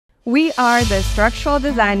We are the structural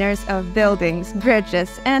designers of buildings,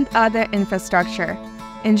 bridges, and other infrastructure,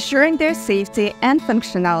 ensuring their safety and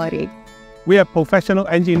functionality. We are professional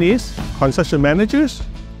engineers, construction managers,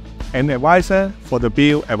 and advisors for the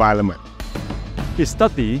built environment. We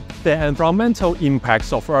study the environmental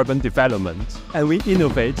impacts of urban development, and we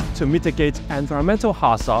innovate to mitigate environmental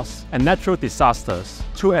hazards and natural disasters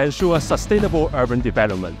to ensure sustainable urban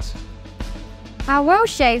development. Our role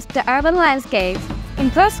shapes the urban landscape,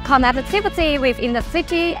 improves connectivity within the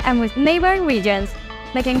city and with neighboring regions,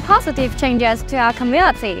 making positive changes to our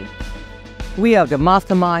community. We are the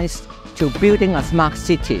masterminds to building a smart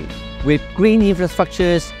city with green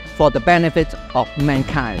infrastructures for the benefit of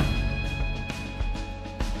mankind.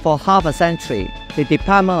 For half a century, the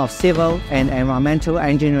Department of Civil and Environmental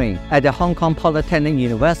Engineering at the Hong Kong Polytechnic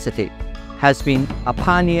University has been a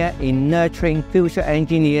pioneer in nurturing future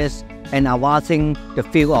engineers and advancing the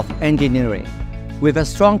field of engineering. With a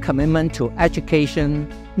strong commitment to education,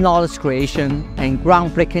 knowledge creation, and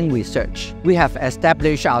groundbreaking research, we have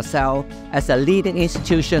established ourselves as a leading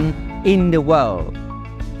institution in the world.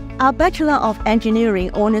 Our Bachelor of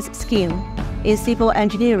Engineering Honours Scheme in Civil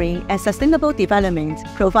Engineering and Sustainable Development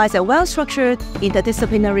provides a well-structured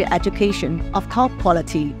interdisciplinary education of top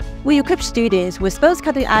quality. We equip students with both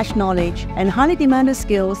cutting-edge knowledge and highly demanded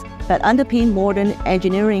skills that underpin modern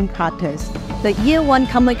engineering practice. The Year 1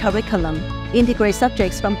 Common Curriculum integrates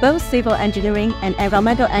subjects from both civil engineering and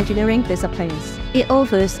environmental engineering disciplines. It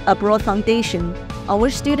offers a broad foundation on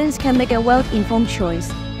which students can make a well-informed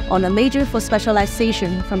choice on a major for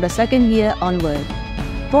specialization from the second year onward.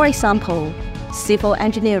 For example, civil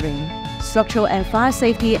engineering, structural and fire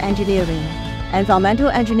safety engineering, environmental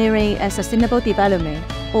engineering and sustainable development,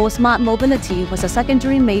 or smart mobility was a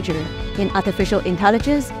secondary major in artificial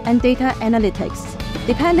intelligence and data analytics.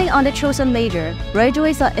 Depending on the chosen major,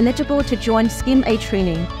 graduates are eligible to join Scheme A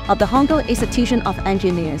training of the Hong Kong Institution of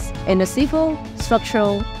Engineers in the civil,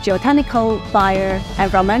 structural, geotechnical, fire,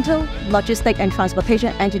 environmental, logistic and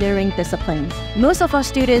transportation engineering disciplines. Most of our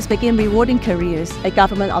students begin rewarding careers at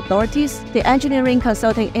government authorities, the engineering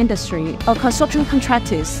consulting industry, or construction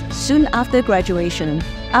contractors soon after graduation.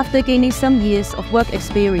 After gaining some years of work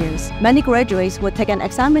experience, many graduates will take an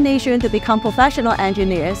examination to become professional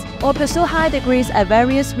engineers or pursue high degrees at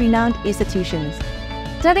various renowned institutions.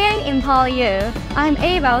 Studying in PolyU, I'm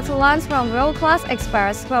able to learn from world-class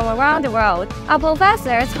experts from around the world. Our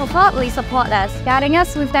professors wholeheartedly support us, guiding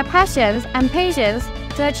us with their passions and patience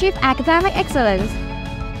to achieve academic excellence.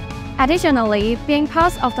 Additionally, being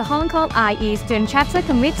part of the Hong Kong IE Student Chapter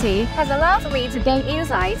Committee has allowed me to gain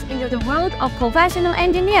insights into the world of professional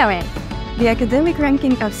engineering. The academic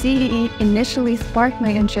ranking of CEE initially sparked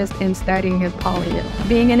my interest in studying at PolyU.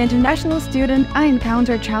 Being an international student, I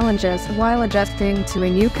encountered challenges while adjusting to a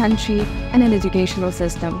new country and an educational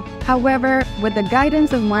system. However, with the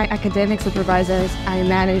guidance of my academic supervisors, I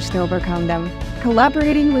managed to overcome them.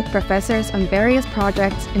 Collaborating with professors on various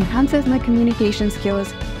projects enhances my communication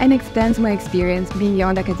skills and extends my experience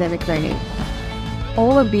beyond academic learning.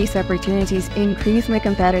 All of these opportunities increase my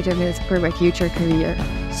competitiveness for my future career.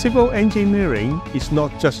 Civil engineering is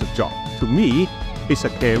not just a job. To me, it's a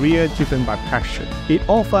career driven by passion. It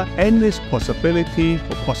offers endless possibility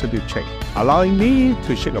for positive change, allowing me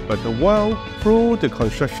to shape a better world through the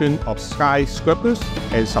construction of skyscrapers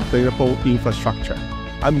and sustainable infrastructure.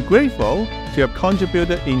 I'm grateful to have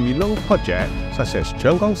contributed in below projects such as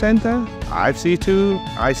Cheung Kong Center, IFC2,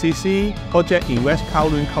 ICC, project in West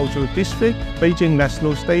Kowloon Cultural District, Beijing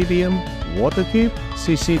National Stadium, Waterkeep,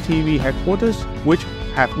 CCTV headquarters, which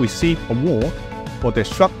have received awards for their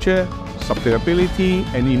structure, sustainability,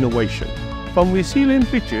 and innovation. From resilient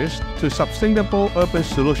bridges to sustainable urban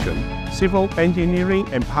solutions, civil engineering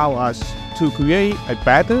empowers us to create a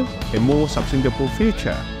better and more sustainable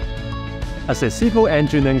future. As a civil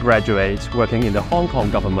engineering graduate working in the Hong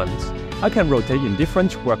Kong government, I can rotate in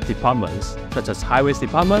different work departments such as Highways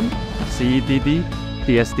Department, CEDD,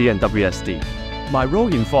 DSD, and WSD. My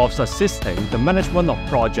role involves assisting the management of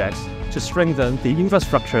projects to strengthen the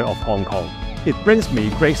infrastructure of Hong Kong. It brings me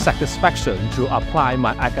great satisfaction to apply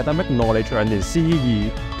my academic knowledge earned in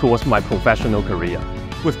CEE towards my professional career.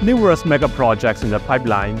 With numerous mega projects in the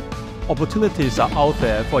pipeline, opportunities are out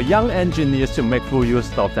there for young engineers to make full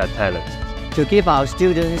use of their talent. To give our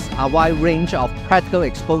students a wide range of practical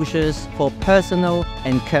exposures for personal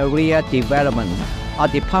and career development, our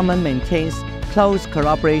department maintains close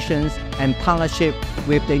collaborations and partnership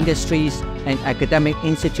with the industries and academic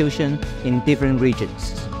institutions in different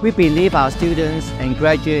regions. We believe our students and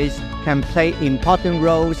graduates can play important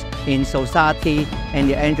roles in society and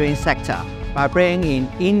the engineering sector by bringing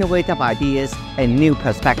in innovative ideas and new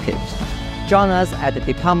perspectives. Join us at the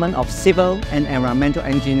Department of Civil and Environmental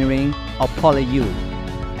Engineering of PolyU.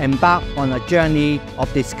 Embark on a journey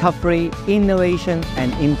of discovery, innovation,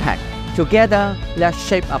 and impact. Together, let's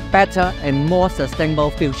shape a better and more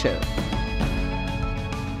sustainable future.